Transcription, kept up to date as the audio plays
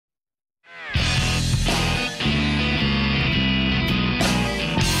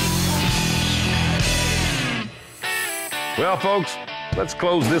Well, folks, let's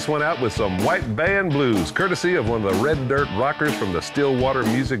close this one out with some white band blues, courtesy of one of the red dirt rockers from the Stillwater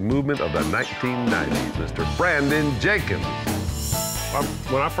music movement of the 1990s, Mr. Brandon Jenkins.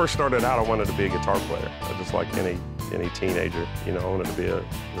 When I first started out, I wanted to be a guitar player, just like any teenager. You know, I wanted to be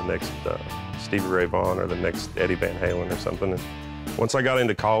the next Stevie Ray Vaughan or the next Eddie Van Halen or something. And once I got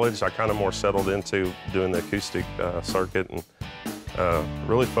into college, I kind of more settled into doing the acoustic circuit and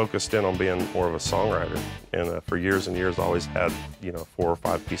really focused in on being more of a songwriter. And for years and years, I always had, you know, 4 or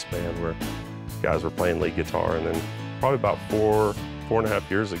 5 piece band where guys were playing lead guitar. And then probably about 4.5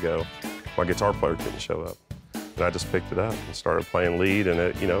 years ago, my guitar player couldn't show up. And I just picked it up and started playing lead. And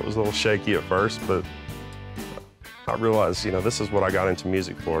it, you know, it was a little shaky at first, but I realized, you know, this is what I got into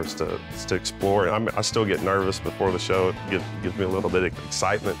music for, is to explore. I still get nervous before the show. It gives me a little bit of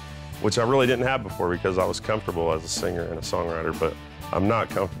excitement, which I really didn't have before because I was comfortable as a singer and a songwriter, but I'm not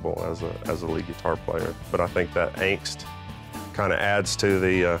comfortable as a lead guitar player. But I think that angst kind of adds to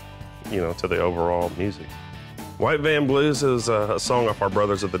the, you know, to the overall music. White Van Blues is a song off our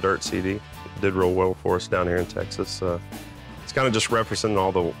Brothers of the Dirt CD. It did real well for us down here in Texas. It's kind of just referencing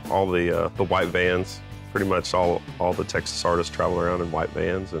all the white vans. Pretty much all the Texas artists travel around in white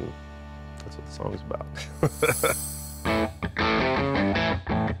vans, and that's what the song's about.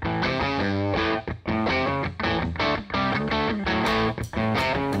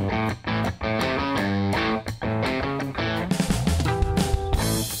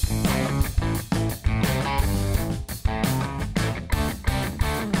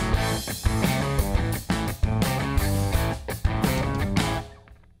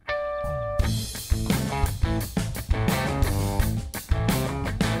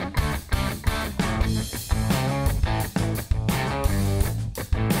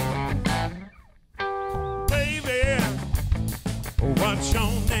 What's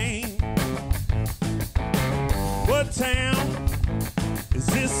your name? What town is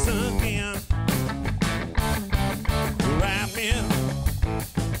this again? Write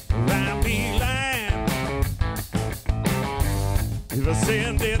me lying. If I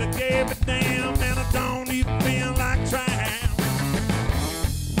said that I gave a damn, and I don't even feel like trying.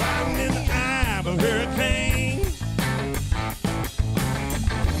 Riding in the eye of a hurricane,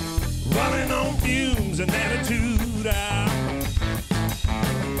 running on fumes and attitude out.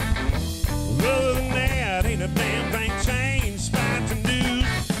 Other than that, ain't a damn thing changed. Spite the news,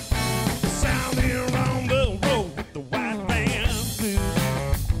 sound here on the road with the white van blues.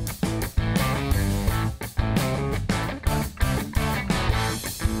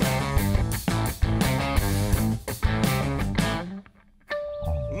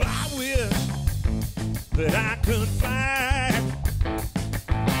 Well, I wish that I could fly,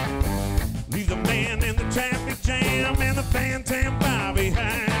 leave the man in the traffic jam and the phantom bar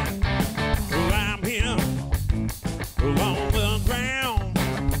behind. I'm here on the ground,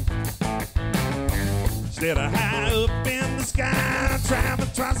 instead of high up in the sky, traveling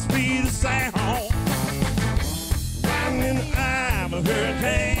twice the speed of sound. Riding in the eye of a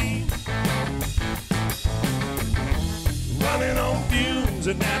hurricane, running on fumes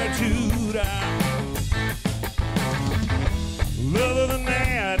and attitude out. Other than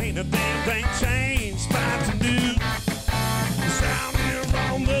that, ain't a damn thing changed. Spite to do, sound here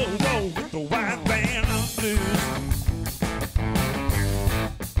on the road with the white van blues.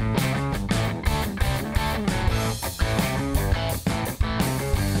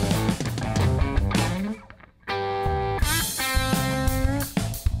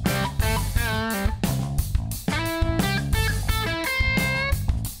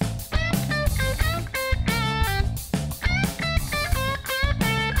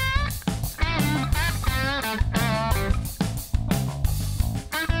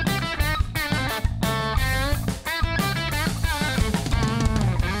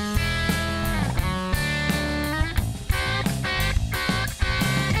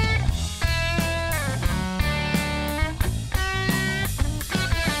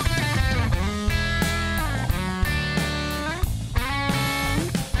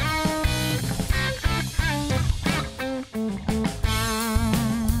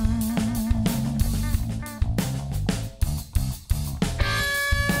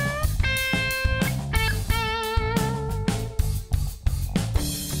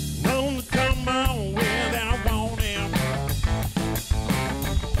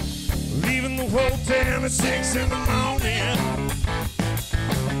 Hotel at 6 in the morning,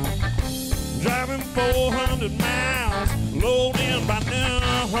 driving 400 miles, loading by noon.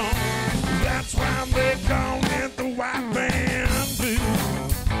 That's why they call it the white van blues.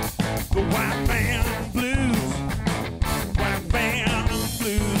 The white van blues. White van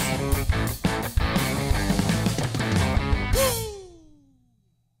blues.